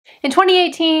In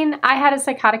 2018, I had a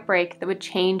psychotic break that would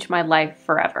change my life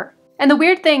forever. And the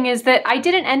weird thing is that I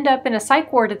didn't end up in a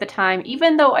psych ward at the time,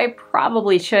 even though I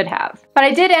probably should have. But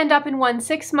I did end up in one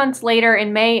 6 months later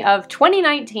in May of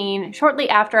 2019, shortly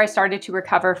after I started to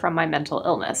recover from my mental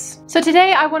illness. So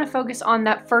today I want to focus on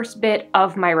that first bit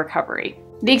of my recovery.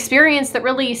 The experience that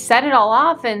really set it all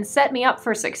off and set me up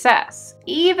for success,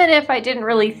 even if I didn't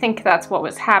really think that's what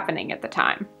was happening at the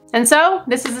time. And so,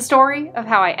 this is the story of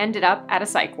how I ended up at a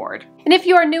psych ward. And if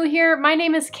you are new here, my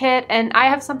name is Kit, and I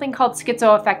have something called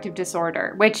schizoaffective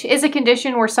disorder, which is a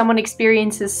condition where someone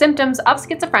experiences symptoms of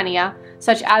schizophrenia,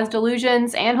 such as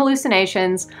delusions and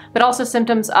hallucinations, but also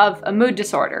symptoms of a mood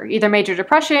disorder, either major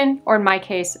depression or, in my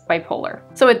case, bipolar.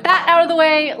 So with that out of the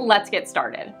way, let's get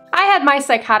started. I had my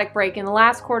psychotic break in the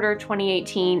last quarter of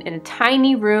 2018 in a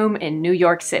tiny room in New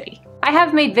York City. I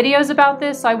have made videos about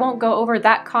this, so I won't go over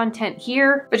that content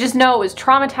here, but just know it was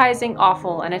traumatizing,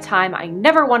 awful, and a time I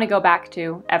never want to go back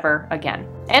to ever again.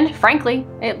 And frankly,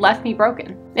 it left me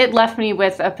broken. It left me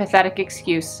with a pathetic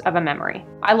excuse of a memory.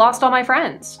 I lost all my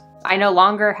friends. I no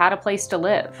longer had a place to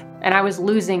live, and I was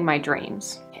losing my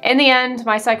dreams. In the end,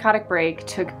 my psychotic break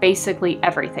took basically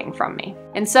everything from me.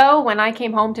 And so, when I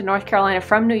came home to North Carolina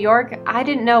from New York, I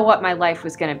didn't know what my life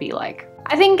was going to be like.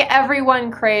 I think everyone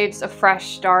craves a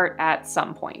fresh start at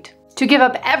some point. To give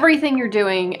up everything you're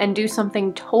doing and do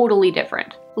something totally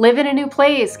different. Live in a new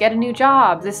place, get a new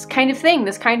job, this kind of thing,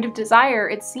 this kind of desire,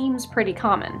 it seems pretty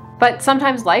common. But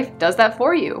sometimes life does that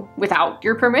for you, without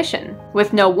your permission,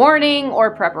 with no warning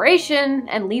or preparation,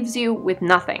 and leaves you with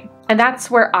nothing. And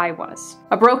that's where I was.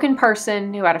 A broken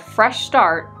person who had a fresh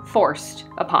start forced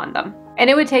upon them. And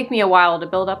it would take me a while to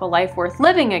build up a life worth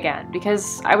living again,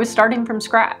 because I was starting from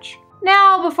scratch.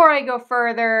 Now, before I go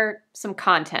further, some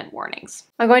content warnings.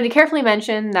 I'm going to carefully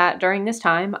mention that during this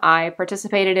time, I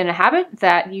participated in a habit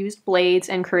that used blades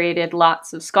and created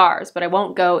lots of scars, but I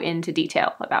won't go into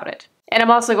detail about it. And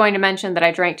I'm also going to mention that I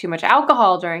drank too much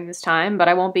alcohol during this time, but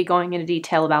I won't be going into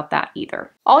detail about that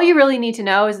either. All you really need to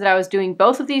know is that I was doing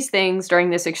both of these things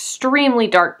during this extremely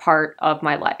dark part of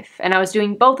my life, and I was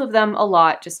doing both of them a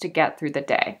lot just to get through the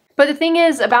day. But the thing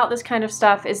is about this kind of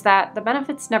stuff is that the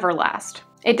benefits never last.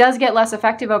 It does get less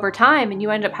effective over time, and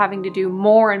you end up having to do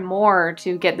more and more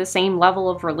to get the same level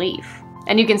of relief.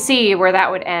 And you can see where that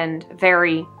would end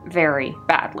very, very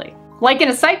badly. Like in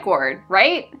a psych ward,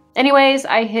 right? Anyways,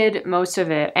 I hid most of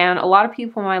it, and a lot of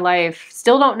people in my life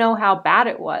still don't know how bad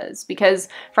it was, because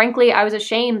frankly, I was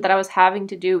ashamed that I was having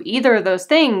to do either of those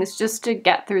things just to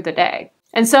get through the day.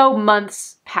 And so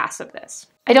months pass of this.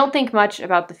 I don't think much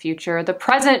about the future. The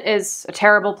present is a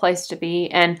terrible place to be,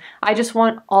 and I just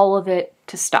want all of it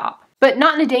to stop. But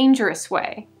not in a dangerous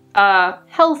way. A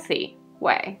healthy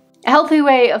way. A healthy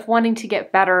way of wanting to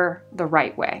get better the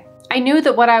right way. I knew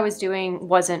that what I was doing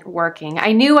wasn't working.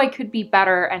 I knew I could be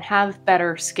better and have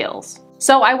better skills.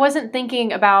 So I wasn't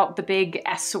thinking about the big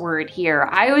S word here.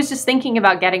 I was just thinking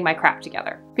about getting my crap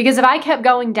together. Because if I kept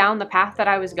going down the path that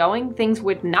I was going, things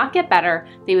would not get better,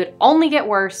 they would only get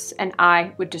worse, and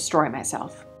I would destroy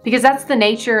myself. Because that's the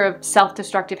nature of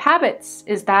self-destructive habits,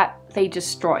 is that they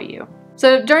destroy you.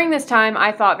 So during this time,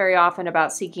 I thought very often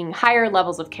about seeking higher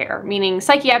levels of care, meaning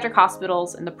psychiatric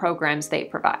hospitals and the programs they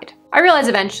provide. I realized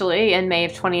eventually, in May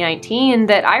of 2019,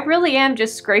 that I really am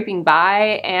just scraping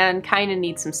by and kind of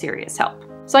need some serious help.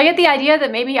 So I get the idea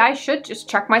that maybe I should just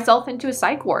check myself into a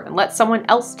psych ward and let someone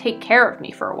else take care of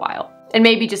me for a while. And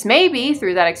maybe, just maybe,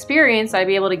 through that experience, I'd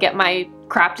be able to get my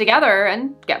crap together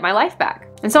and get my life back.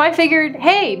 And so I figured,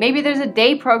 hey, maybe there's a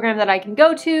day program that I can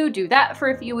go to, do that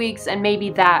for a few weeks, and maybe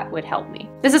that would help me.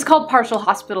 This is called partial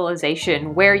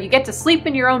hospitalization, where you get to sleep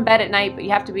in your own bed at night, but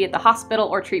you have to be at the hospital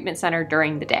or treatment center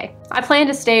during the day. I planned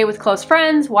to stay with close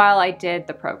friends while I did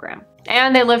the program.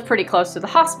 And they lived pretty close to the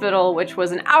hospital, which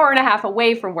was an hour and a half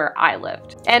away from where I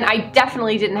lived. And I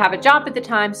definitely didn't have a job at the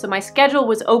time, so my schedule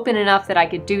was open enough that I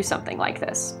could do something like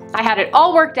this. I had it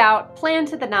all worked out, planned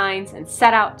to the nines, and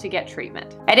set out to get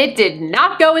treatment. And it did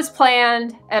not go as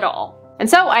planned at all. And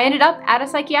so I ended up at a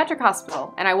psychiatric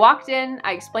hospital, and I walked in,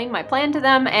 I explained my plan to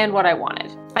them and what I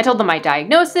wanted. I told them my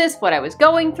diagnosis, what I was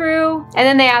going through, and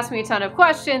then they asked me a ton of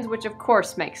questions, which of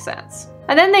course makes sense.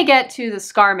 And then they get to the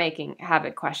scar-making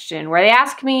habit question, where they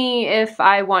ask me if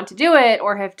I want to do it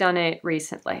or have done it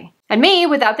recently. And me,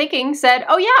 without thinking, said,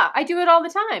 oh yeah, I do it all the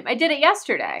time. I did it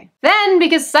yesterday. Then,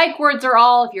 because psych wards are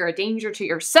all, if you're a danger to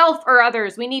yourself or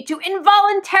others, we need to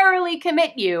involuntarily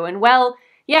commit you. And well,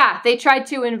 yeah, they tried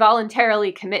to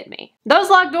involuntarily commit me. Those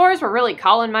locked doors were really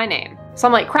calling my name. So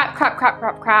I'm like, crap,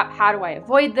 how do I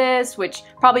avoid this? Which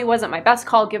probably wasn't my best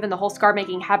call given the whole scar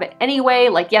making habit anyway.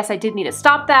 Like, yes, I did need to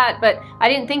stop that, but I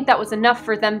didn't think that was enough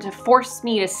for them to force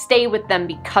me to stay with them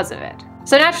because of it.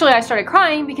 So naturally I started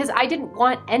crying because I didn't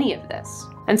want any of this.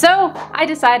 And so I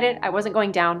decided I wasn't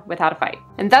going down without a fight.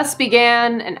 And thus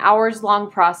began an hours-long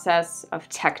process of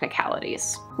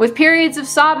technicalities, with periods of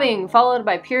sobbing followed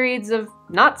by periods of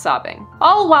not sobbing,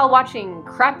 all while watching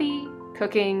crappy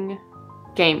cooking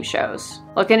game shows.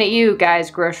 Looking at you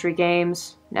guys, Grocery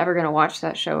Games. Never gonna watch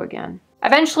that show again.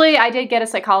 Eventually, I did get a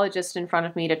psychologist in front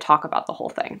of me to talk about the whole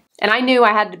thing. And I knew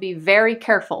I had to be very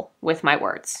careful with my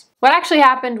words. What actually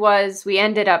happened was we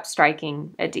ended up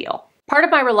striking a deal. Part of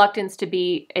my reluctance to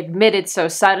be admitted so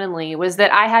suddenly was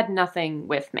that I had nothing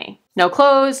with me. No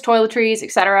clothes, toiletries,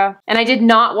 etc. And I did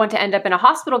not want to end up in a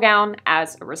hospital gown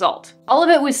as a result. All of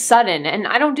it was sudden, and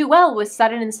I don't do well with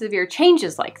sudden and severe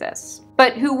changes like this.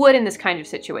 But who would in this kind of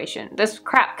situation? This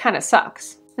crap kind of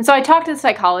sucks. And so I talked to the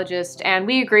psychologist, and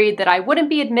we agreed that I wouldn't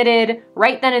be admitted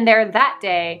right then and there that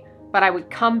day, but I would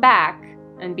come back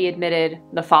and be admitted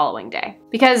the following day.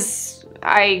 Because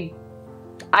I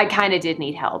kind of did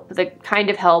need help, the kind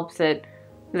of help that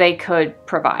they could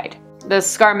provide. The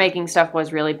scar making stuff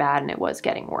was really bad and it was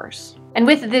getting worse. And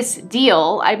with this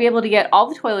deal, I'd be able to get all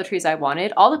the toiletries I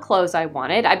wanted, all the clothes I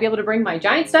wanted. I'd be able to bring my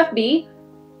giant stuffed bee.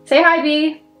 Say hi,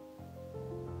 bee.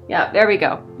 Yep, there we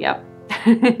go. Yep.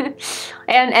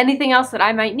 And anything else that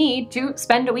I might need to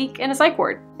spend a week in a psych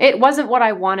ward. It wasn't what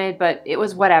I wanted, but it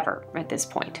was whatever at this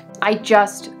point. I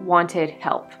just wanted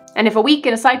help. And if a week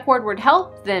in a psych ward would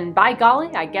help, then by golly,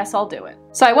 I guess I'll do it.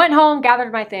 So I went home,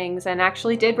 gathered my things, and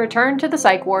actually did return to the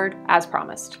psych ward as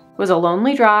promised. It was a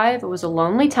lonely drive, it was a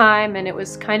lonely time, and it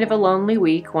was kind of a lonely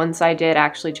week once I did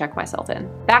actually check myself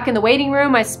in. Back in the waiting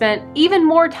room, I spent even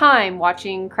more time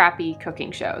watching crappy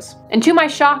cooking shows. And to my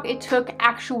shock, it took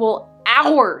actual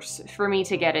hours for me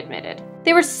to get admitted.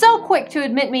 They were so quick to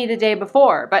admit me the day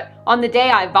before, but on the day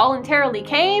I voluntarily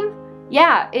came,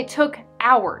 yeah, it took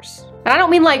hours. And I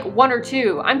don't mean like 1 or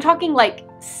 2, I'm talking like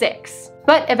 6.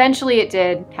 But eventually it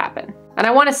did happen. And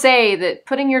I want to say that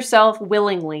putting yourself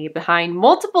willingly behind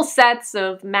multiple sets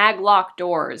of mag-lock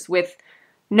doors with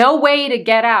no way to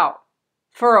get out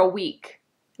for a week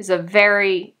is a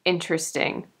very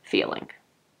interesting feeling.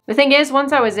 The thing is,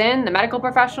 once I was in, the medical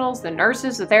professionals, the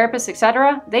nurses, the therapists,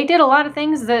 etc., they did a lot of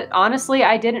things that honestly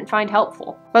I didn't find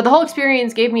helpful. But the whole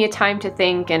experience gave me a time to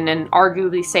think in an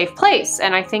arguably safe place,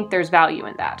 and I think there's value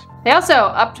in that. They also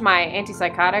upped my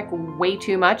antipsychotic way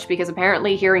too much because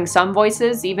apparently hearing some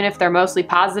voices, even if they're mostly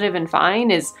positive and fine,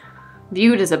 is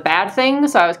viewed as a bad thing,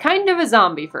 so I was kind of a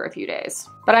zombie for a few days.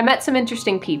 But I met some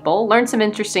interesting people, learned some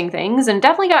interesting things, and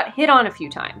definitely got hit on a few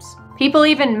times. People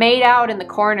even made out in the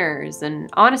corners, and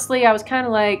honestly, I was kind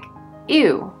of like,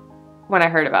 ew, when I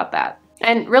heard about that.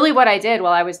 And really what I did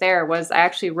while I was there was I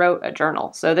actually wrote a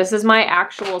journal. So this is my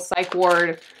actual psych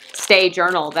ward stay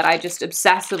journal that I just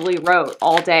obsessively wrote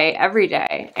all day, every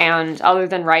day. And other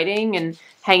than writing and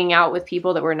hanging out with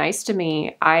people that were nice to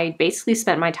me, I basically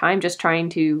spent my time just trying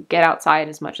to get outside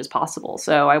as much as possible.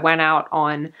 So I went out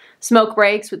on smoke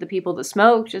breaks with the people that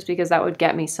smoke just because that would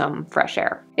get me some fresh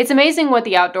air. It's amazing what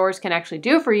the outdoors can actually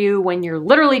do for you when you're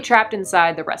literally trapped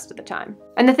inside the rest of the time.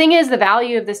 And the thing is, the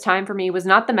value of this time for me was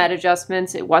not the med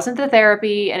adjustments, it wasn't the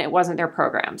therapy, and it wasn't their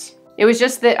programs. It was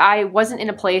just that I wasn't in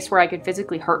a place where I could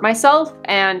physically hurt myself,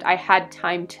 and I had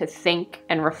time to think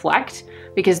and reflect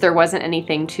because there wasn't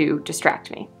anything to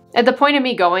distract me. At the point of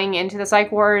me going into the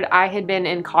psych ward, I had been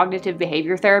in cognitive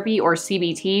behavior therapy, or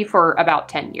CBT, for about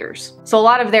 10 years. So a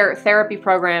lot of their therapy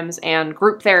programs and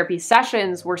group therapy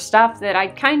sessions were stuff that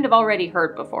I'd kind of already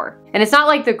heard before. And it's not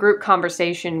like the group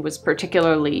conversation was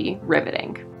particularly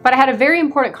riveting. But I had a very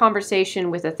important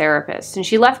conversation with a therapist, and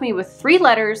she left me with 3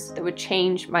 letters that would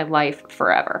change my life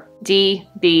forever.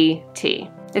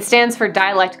 DBT. It stands for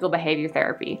dialectical behavior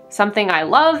therapy, something I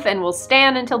love and will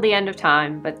stand until the end of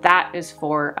time, but that is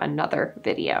for another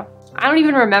video. I don't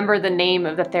even remember the name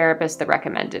of the therapist that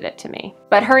recommended it to me,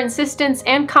 but her insistence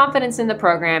and confidence in the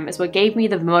program is what gave me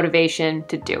the motivation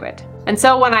to do it. And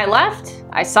so when I left,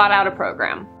 I sought out a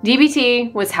program.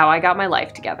 DBT was how I got my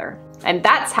life together. And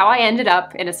that's how I ended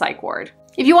up in a psych ward.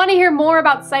 If you want to hear more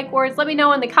about psych wards, let me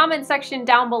know in the comment section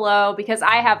down below because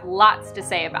I have lots to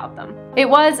say about them. It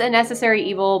was a necessary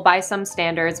evil by some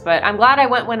standards, but I'm glad I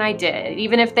went when I did,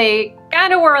 even if they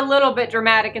kind of were a little bit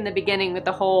dramatic in the beginning with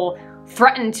the whole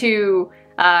threaten to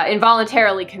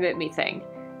involuntarily commit me thing.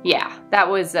 Yeah, that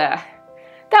was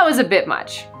a bit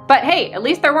much. But hey, at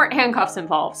least there weren't handcuffs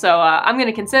involved, so I'm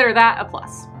gonna consider that a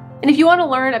plus. And if you want to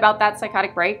learn about that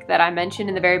psychotic break that I mentioned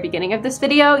in the very beginning of this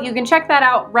video, you can check that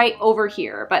out right over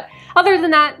here. But other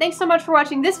than that, thanks so much for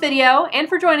watching this video and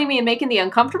for joining me in making the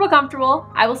uncomfortable comfortable.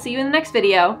 I will see you in the next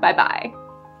video. Bye bye.